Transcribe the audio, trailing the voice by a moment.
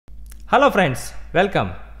Hello friends,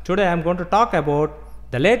 welcome. Today I am going to talk about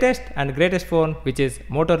the latest and greatest phone, which is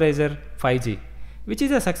Moto Razr 5G, which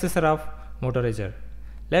is a successor of Moto Razr.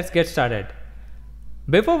 Let's get started.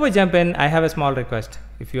 Before we jump in, I have a small request.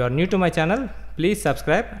 If you are new to my channel, please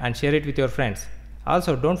subscribe and share it with your friends.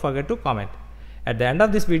 Also, don't forget to comment. At the end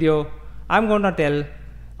of this video, I am going to tell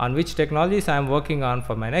on which technologies I am working on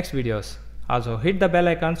for my next videos. Also, hit the bell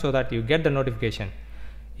icon so that you get the notification.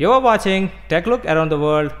 You are watching Tech Look Around the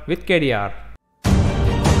World with KDR.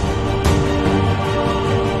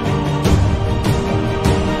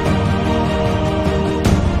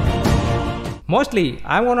 Mostly,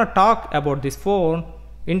 I want to talk about this phone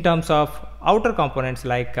in terms of outer components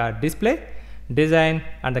like display, design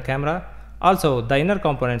and the camera. Also, the inner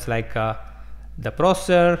components like the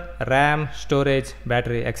processor, RAM, storage,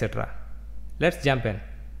 battery, etc. Let's jump in.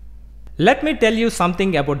 Let me tell you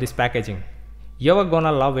something about this packaging. You're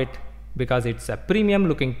gonna love it because it's a premium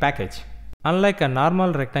looking package. Unlike a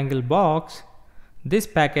normal rectangle box, this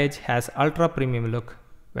package has ultra premium look.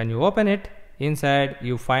 When you open it, inside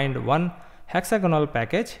you find one hexagonal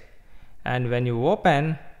package, and when you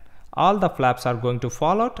open, all the flaps are going to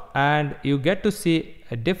fall out and you get to see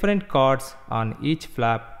different cards on each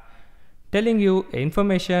flap telling you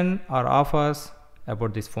information or offers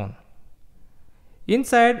about this phone.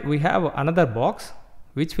 Inside we have another box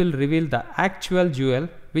which will reveal the actual jewel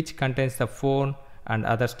which contains the phone and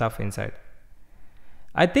other stuff inside.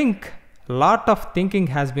 I think a lot of thinking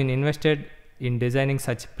has been invested in designing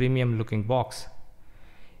such premium looking box.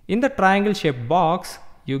 In the triangle shaped box,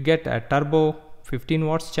 you get a turbo 15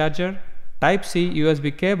 watts charger, Type-C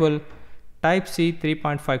USB cable, Type-C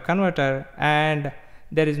 3.5 converter, and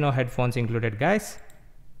there is no headphones included, guys.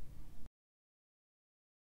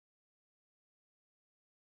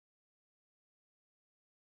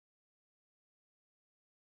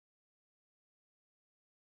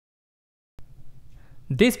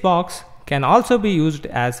 This box can also be used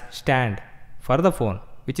as stand for the phone,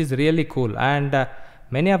 which is really cool, and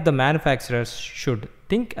many of the manufacturers should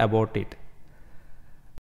think about it.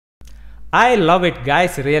 I love it,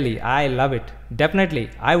 guys, really, I love it. Definitely,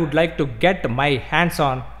 I would like to get my hands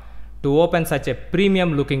on to open such a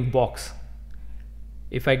premium looking box.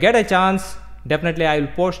 If I get a chance, definitely I will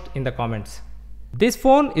post in the comments. This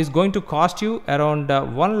phone is going to cost you around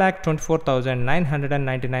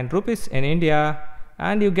 1,24,999 rupees in India,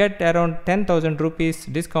 and you get around 10,000 rupees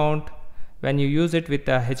discount when you use it with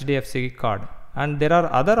a HDFC card. And there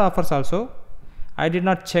are other offers also. I did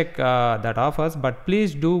not check that offers, but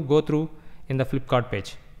please do go through in the Flipkart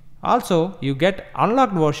page. Also, you get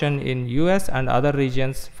unlocked version in US and other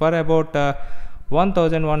regions for about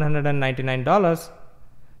 $1,199,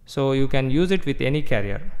 so you can use it with any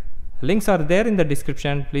carrier. Links are there in the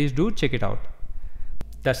description, please do check it out.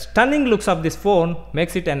 The stunning looks of this phone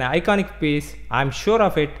makes it an iconic piece. I'm sure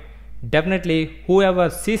of it. Definitely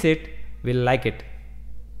whoever sees it will like it.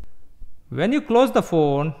 When you close the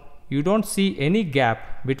phone, you don't see any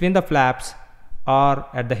gap between the flaps or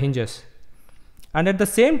at the hinges. And at the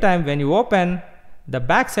same time, when you open, the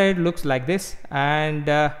back side looks like this, and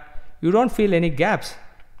you don't feel any gaps.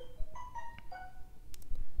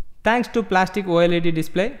 Thanks to plastic OLED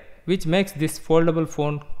display, which makes this foldable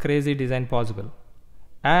phone crazy design possible.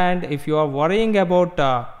 And if you are worrying about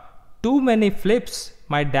too many flips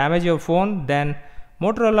might damage your phone, then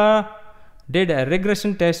Motorola did a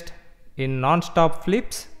regression test in non-stop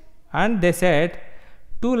flips, and they said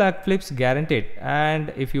 2 lakh flips guaranteed,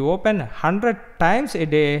 and if you open 100 times a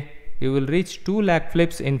day, you will reach 2 lakh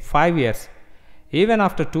flips in 5 years. Even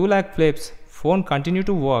after 2 lakh flips, phone continue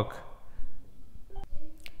to work.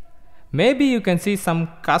 Maybe you can see some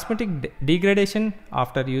cosmetic degradation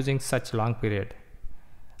after using such long period.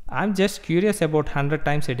 I'm just curious about 100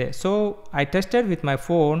 times a day, so I tested with my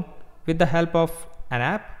phone with the help of an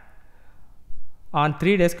app on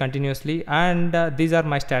 3 days continuously, and these are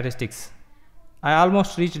my statistics. I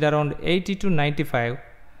almost reached around 80 to 95.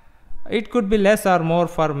 It could be less or more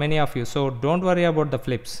for many of you, so don't worry about the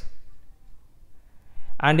flips.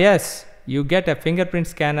 And yes, you get a fingerprint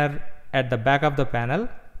scanner at the back of the panel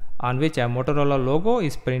on which a Motorola logo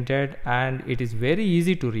is printed, and it is very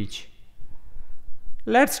easy to reach.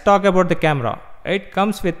 Let's talk about the camera. It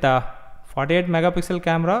comes with a 48 megapixel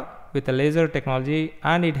camera with a laser technology,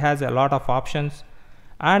 and it has a lot of options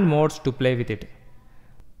and modes to play with it.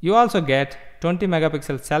 You also get 20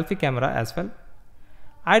 megapixel selfie camera as well.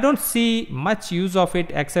 I don't see much use of it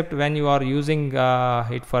except when you are using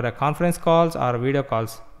it for a conference calls or video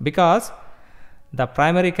calls, because the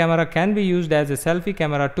primary camera can be used as a selfie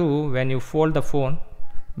camera too when you fold the phone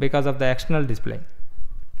because of the external display.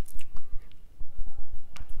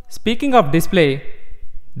 Speaking of display,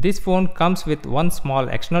 This phone comes with one small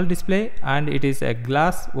external display, and it is a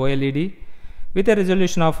glass OLED with a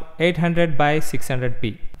resolution of 800 by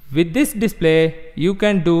 600p. With this display, you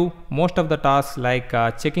can do most of the tasks like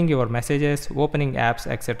checking your messages, opening apps,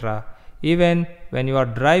 etc. Even when you are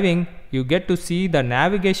driving, you get to see the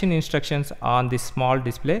navigation instructions on this small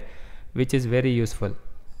display, which is very useful.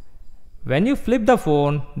 When you flip the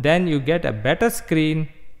phone, then you get a better screen,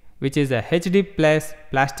 which is a HD plus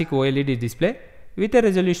plastic OLED display with a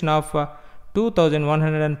resolution of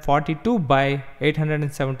 2142 by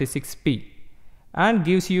 876p and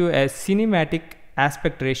gives you a cinematic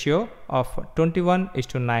aspect ratio of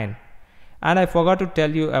 21:9. And I forgot to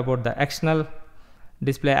tell you about the external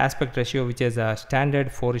display aspect ratio, which is a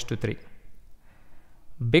standard 4:3.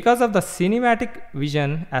 Because of the cinematic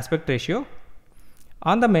vision aspect ratio,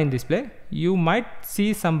 on the main display, you might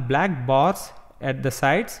see some black bars at the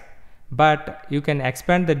sides, but you can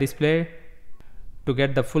expand the display to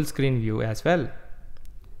get the full screen view as well.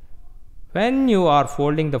 When you are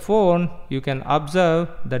folding the phone, you can observe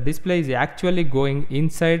the display is actually going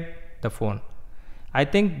inside the phone. I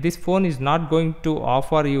think this phone is not going to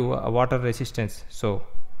offer you a water resistance, so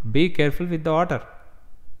be careful with the water.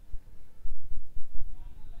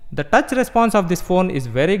 The touch response of this phone is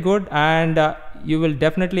very good, and you will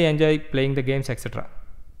definitely enjoy playing the games, etc.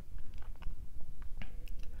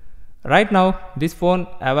 Right now, this phone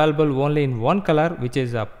available only in one color, which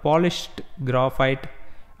is a polished graphite,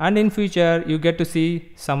 and in future you get to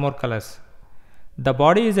see some more colors. The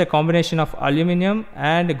body is a combination of aluminum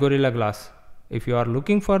and Gorilla Glass. If you are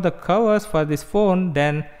looking for the covers for this phone,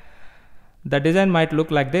 then the design might look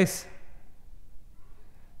like this.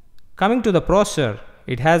 Coming to the processor,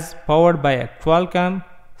 it has powered by a Qualcomm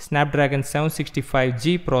Snapdragon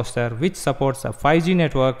 765G processor, which supports a 5G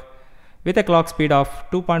network with a clock speed of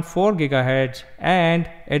 2.4 GHz and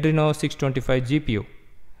Adreno 625 GPU.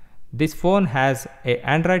 This phone has a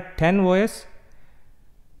Android 10 OS.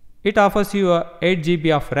 It offers you a 8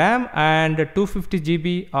 GB of RAM and 250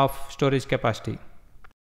 GB of storage capacity.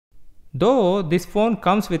 Though this phone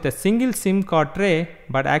comes with a single SIM card tray,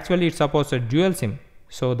 but actually it supports a dual SIM.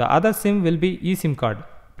 So the other SIM will be eSIM card.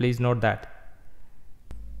 Please note that.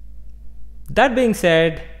 That being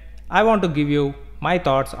said, I want to give you my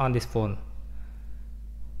thoughts on this phone.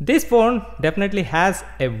 This phone definitely has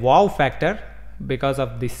a wow factor because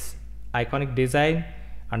of this iconic design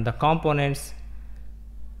and the components.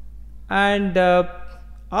 And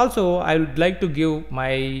also I would like to give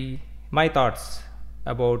my thoughts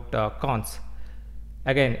about cons.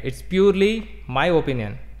 Again, it's purely my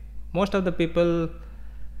opinion. Most of the people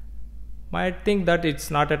might think that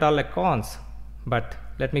it's not at all a cons, but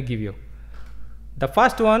let me give you. The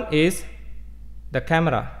first one is the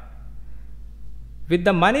camera. With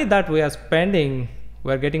the money that we are spending,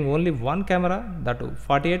 we are getting only one camera. That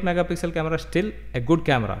 48 megapixel camera, still a good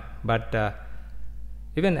camera, but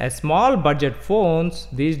even a small budget phones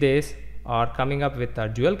these days are coming up with a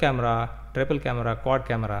dual camera, triple camera, quad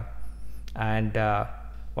camera, and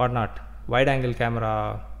whatnot, wide angle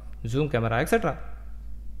camera, zoom camera, etc.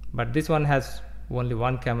 But this one has only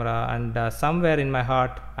one camera, and somewhere in my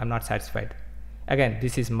heart I'm not satisfied. Again,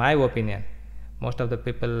 this is my opinion. Most of the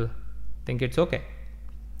people think it's okay.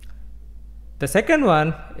 The second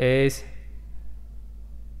one is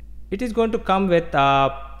it is going to come with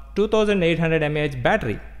a 2800 mAh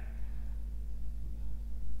battery,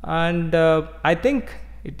 and I think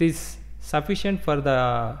it is sufficient for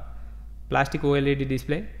the plastic OLED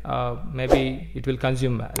display. Maybe it will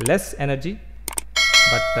consume less energy,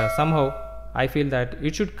 but somehow I feel that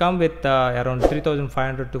it should come with around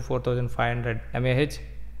 3500 to 4500 mAh.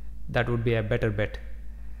 That would be a better bet.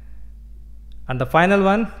 And the final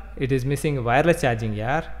one, it is missing wireless charging.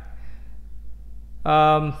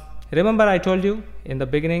 Remember I told you in the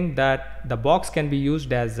beginning that the box can be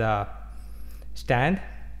used as a stand.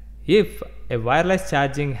 If a wireless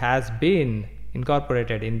charging has been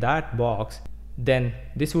incorporated in that box, then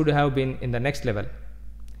this would have been in the next level.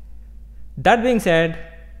 That being said,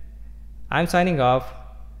 I'm signing off.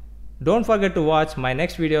 Don't forget to watch my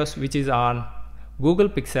next videos, which is on Google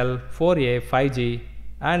Pixel 4a 5G,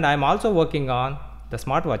 and I'm also working on the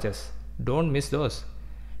smartwatches. Don't miss those.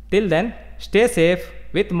 Till then, stay safe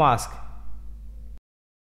with mask.